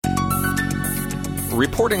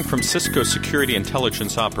Reporting from Cisco Security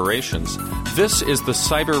Intelligence Operations, this is the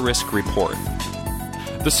Cyber Risk Report.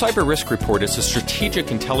 The Cyber Risk Report is a strategic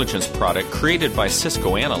intelligence product created by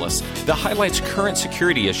Cisco analysts that highlights current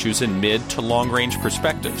security issues in mid to long-range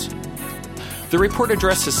perspectives. The report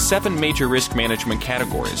addresses 7 major risk management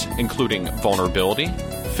categories, including vulnerability,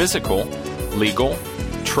 physical, legal,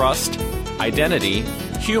 trust, identity,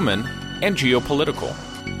 human, and geopolitical.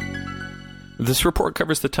 This report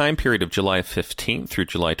covers the time period of July 15th through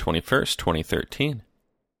July 21st, 2013.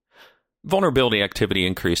 Vulnerability activity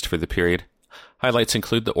increased for the period. Highlights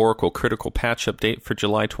include the Oracle Critical Patch Update for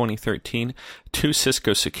July 2013, 2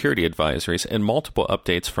 Cisco security advisories, and multiple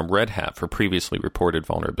updates from Red Hat for previously reported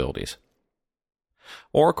vulnerabilities.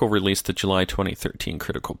 Oracle released the July 2013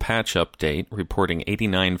 Critical Patch Update, reporting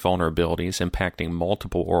 89 vulnerabilities impacting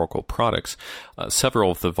multiple Oracle products,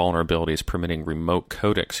 several of the vulnerabilities permitting remote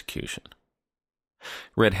code execution.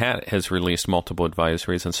 Red Hat has released multiple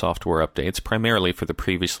advisories and software updates, primarily for the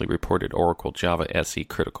previously reported Oracle Java SE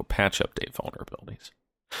Critical Patch Update vulnerabilities.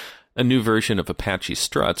 A new version of Apache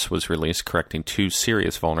Struts was released, correcting 2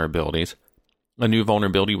 serious vulnerabilities. A new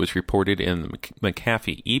vulnerability was reported in the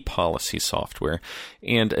McAfee ePolicy software,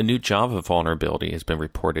 and a new Java vulnerability has been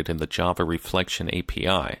reported in the Java Reflection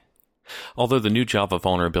API. Although the new Java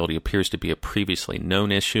vulnerability appears to be a previously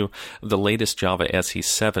known issue, the latest Java SE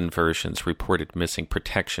 7 versions reported missing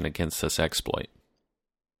protection against this exploit.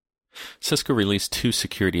 Cisco released 2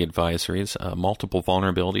 security advisories, multiple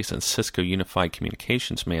vulnerabilities in Cisco Unified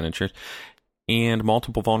Communications Manager, and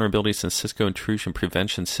multiple vulnerabilities in Cisco Intrusion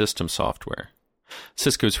Prevention System software.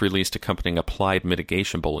 Cisco's released accompanying applied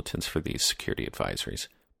mitigation bulletins for these security advisories.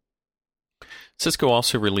 Cisco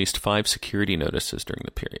also released 5 security notices during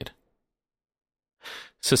the period.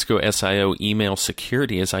 Cisco SIO email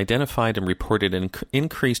security has identified and reported an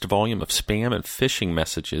increased volume of spam and phishing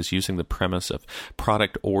messages using the premise of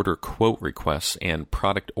product order quote requests and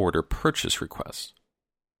product order purchase requests.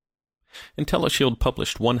 IntelliShield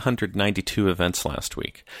published 192 events last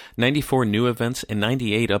week, 94 new events, and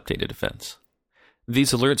 98 updated events.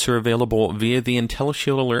 These alerts are available via the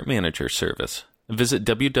IntelliShield Alert Manager service. Visit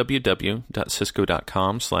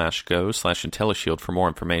www.cisco.com/go/IntelliShield for more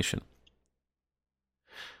information.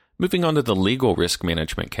 Moving on to the legal risk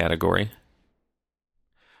management category.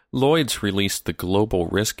 Lloyd's released the Global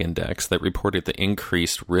Risk Index that reported the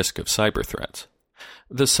increased risk of cyber threats.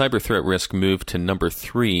 The cyber threat risk moved to number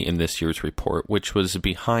 3 in this year's report, which was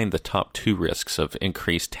behind the top 2 risks of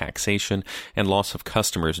increased taxation and loss of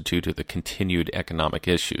customers due to the continued economic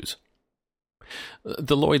issues.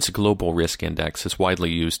 The Lloyd's Global Risk Index is widely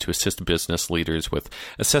used to assist business leaders with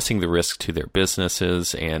assessing the risk to their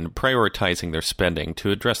businesses and prioritizing their spending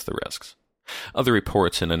to address the risks. Other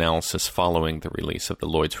reports and analysis following the release of the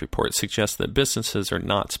Lloyd's report suggest that businesses are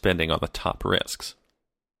not spending on the top risks.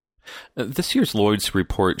 This year's Lloyd's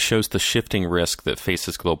report shows the shifting risk that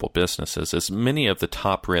faces global businesses, as many of the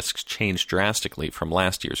top risks changed drastically from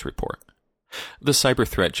last year's report. The cyber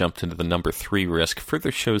threat jumped into the number 3 risk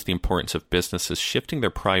further shows the importance of businesses shifting their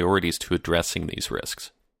priorities to addressing these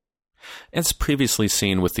risks. As previously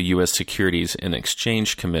seen with the U.S. Securities and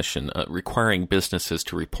Exchange Commission requiring businesses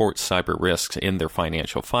to report cyber risks in their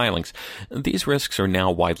financial filings, these risks are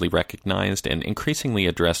now widely recognized and increasingly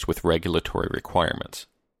addressed with regulatory requirements.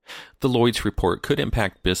 The Lloyd's report could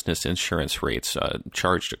impact business insurance rates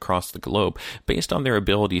charged across the globe based on their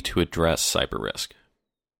ability to address cyber risk.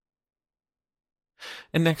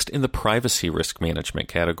 And next, in the privacy risk management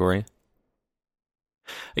category,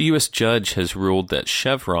 a U.S. judge has ruled that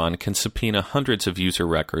Chevron can subpoena hundreds of user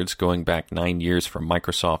records going back 9 years from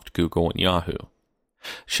Microsoft, Google, and Yahoo.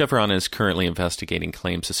 Chevron is currently investigating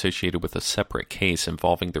claims associated with a separate case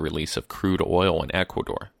involving the release of crude oil in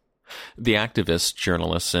Ecuador. The activists,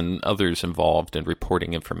 journalists, and others involved in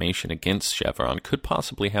reporting information against Chevron could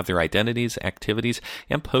possibly have their identities, activities,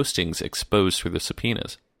 and postings exposed through the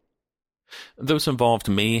subpoenas. Those involved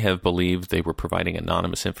may have believed they were providing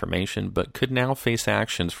anonymous information, but could now face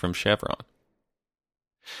actions from Chevron.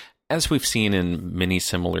 As we've seen in many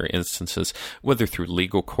similar instances, whether through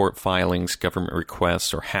legal court filings, government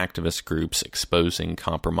requests, or hacktivist groups exposing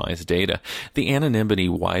compromised data, the anonymity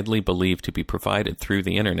widely believed to be provided through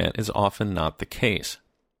the internet is often not the case.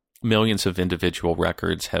 Millions of individual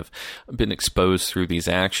records have been exposed through these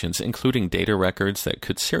actions, including data records that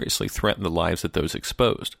could seriously threaten the lives of those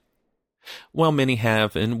exposed. While many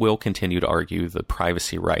have and will continue to argue the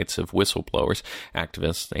privacy rights of whistleblowers,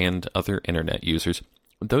 activists, and other internet users,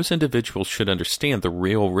 those individuals should understand the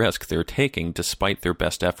real risk they're taking despite their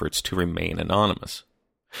best efforts to remain anonymous.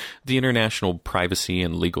 The international privacy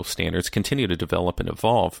and legal standards continue to develop and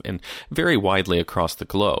evolve and vary widely across the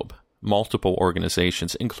globe. Multiple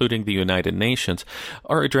organizations, including the United Nations,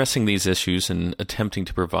 are addressing these issues and attempting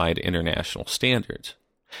to provide international standards.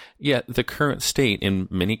 Yet, the current state in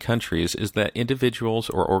many countries is that individuals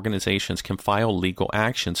or organizations can file legal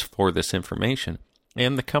actions for this information,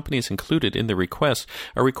 and the companies included in the request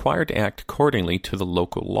are required to act accordingly to the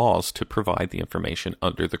local laws to provide the information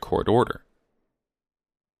under the court order.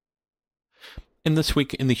 And this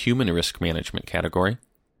week in the human risk management category,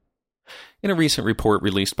 in a recent report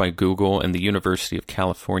released by Google and the University of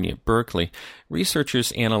California at Berkeley,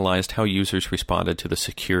 researchers analyzed how users responded to the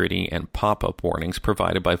security and pop-up warnings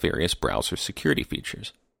provided by various browser security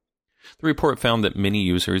features. The report found that many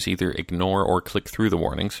users either ignore or click through the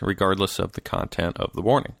warnings, regardless of the content of the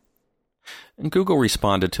warning. And Google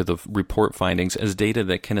responded to the report findings as data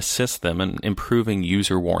that can assist them in improving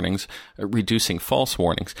user warnings, reducing false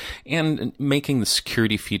warnings, and making the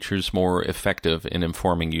security features more effective in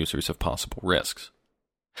informing users of possible risks.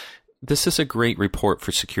 This is a great report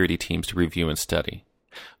for security teams to review and study.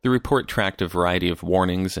 The report tracked a variety of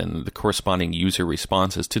warnings and the corresponding user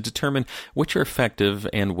responses to determine which are effective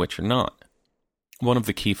and which are not. One of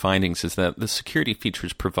the key findings is that the security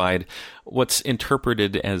features provide what's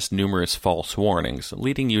interpreted as numerous false warnings,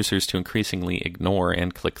 leading users to increasingly ignore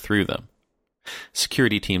and click through them.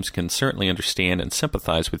 Security teams can certainly understand and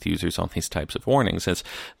sympathize with users on these types of warnings, as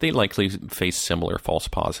they likely face similar false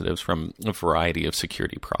positives from a variety of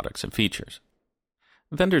security products and features.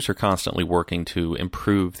 Vendors are constantly working to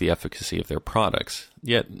improve the efficacy of their products,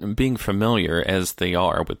 yet being familiar as they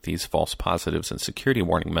are with these false positives and security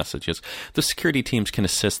warning messages, the security teams can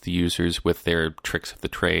assist the users with their tricks of the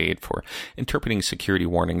trade for interpreting security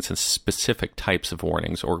warnings and specific types of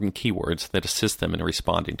warnings or keywords that assist them in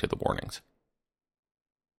responding to the warnings.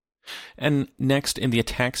 And next, in the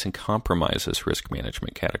attacks and compromises risk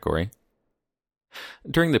management category,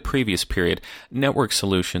 during the previous period, Network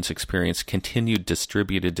Solutions experienced continued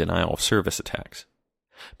distributed denial of service attacks.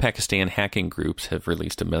 Pakistan hacking groups have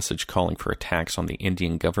released a message calling for attacks on the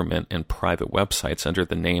Indian government and private websites under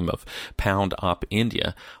the name of Pound Op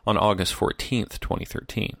India on August 14,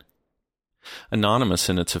 2013. Anonymous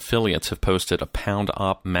and its affiliates have posted a Pound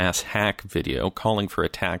Op mass hack video calling for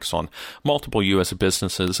attacks on multiple U.S.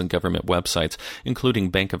 businesses and government websites, including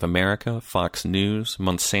Bank of America, Fox News,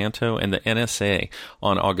 Monsanto, and the NSA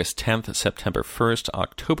on August 10th, September 1st,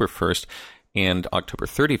 October 1st, and October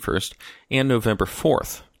 31st, and November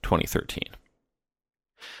 4th, 2013.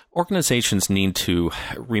 Organizations need to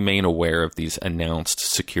remain aware of these announced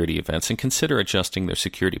security events and consider adjusting their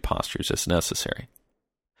security postures as necessary.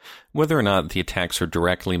 Whether or not the attacks are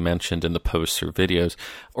directly mentioned in the posts or videos,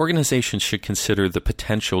 organizations should consider the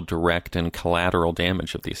potential direct and collateral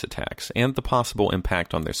damage of these attacks and the possible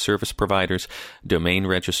impact on their service providers, domain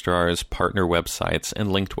registrars, partner websites,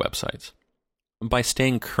 and linked websites. By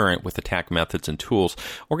staying current with attack methods and tools,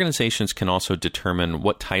 organizations can also determine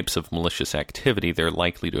what types of malicious activity they're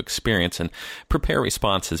likely to experience and prepare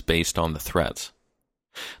responses based on the threats.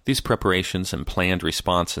 These preparations and planned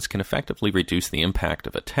responses can effectively reduce the impact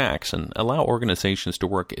of attacks and allow organizations to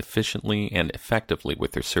work efficiently and effectively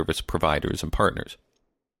with their service providers and partners.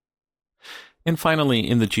 And finally,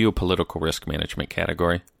 in the geopolitical risk management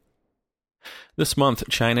category, this month,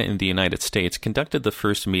 China and the United States conducted the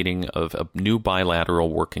first meeting of a new bilateral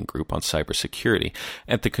working group on cybersecurity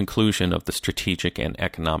at the conclusion of the Strategic and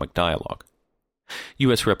Economic Dialogue.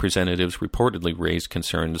 U.S. representatives reportedly raised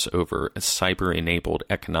concerns over cyber-enabled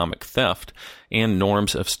economic theft and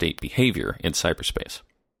norms of state behavior in cyberspace.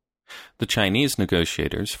 The Chinese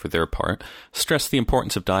negotiators, for their part, stressed the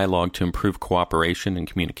importance of dialogue to improve cooperation and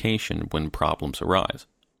communication when problems arise.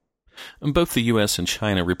 Both the U.S. and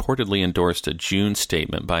China reportedly endorsed a June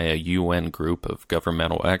statement by a UN group of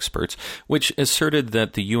governmental experts, which asserted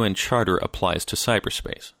that the UN Charter applies to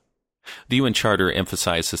cyberspace. The UN Charter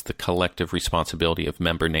emphasizes the collective responsibility of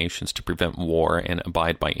member nations to prevent war and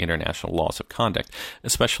abide by international laws of conduct,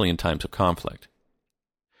 especially in times of conflict.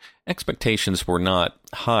 Expectations were not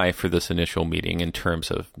high for this initial meeting in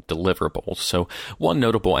terms of deliverables, so one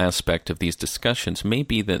notable aspect of these discussions may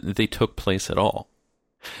be that they took place at all.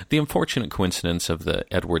 The unfortunate coincidence of the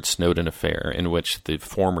Edward Snowden affair, in which the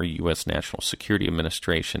former U.S. National Security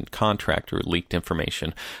Administration contractor leaked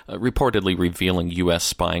information, reportedly revealing U.S.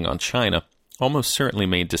 spying on China, almost certainly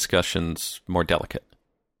made discussions more delicate.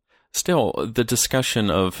 Still, the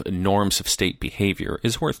discussion of norms of state behavior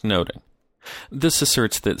is worth noting. This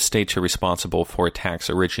asserts that states are responsible for attacks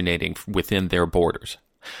originating within their borders.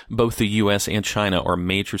 Both the U.S. and China are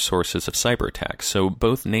major sources of cyber attacks, so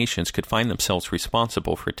both nations could find themselves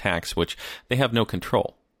responsible for attacks which they have no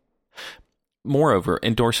control. Moreover,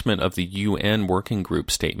 endorsement of the UN Working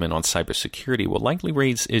Group statement on cybersecurity will likely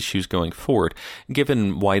raise issues going forward,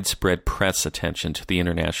 given widespread press attention to the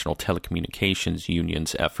International Telecommunications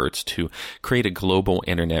Union's efforts to create a global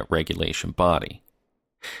internet regulation body.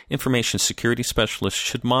 Information security specialists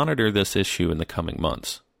should monitor this issue in the coming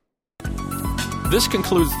months. This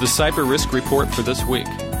concludes the Cyber Risk Report for this week.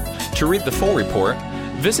 To read the full report,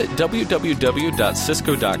 visit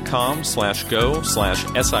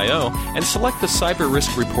www.cisco.com/go/SIO and select the Cyber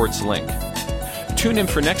Risk Reports link. Tune in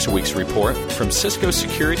for next week's report from Cisco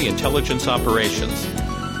Security Intelligence Operations.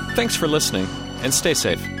 Thanks for listening, and stay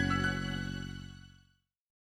safe.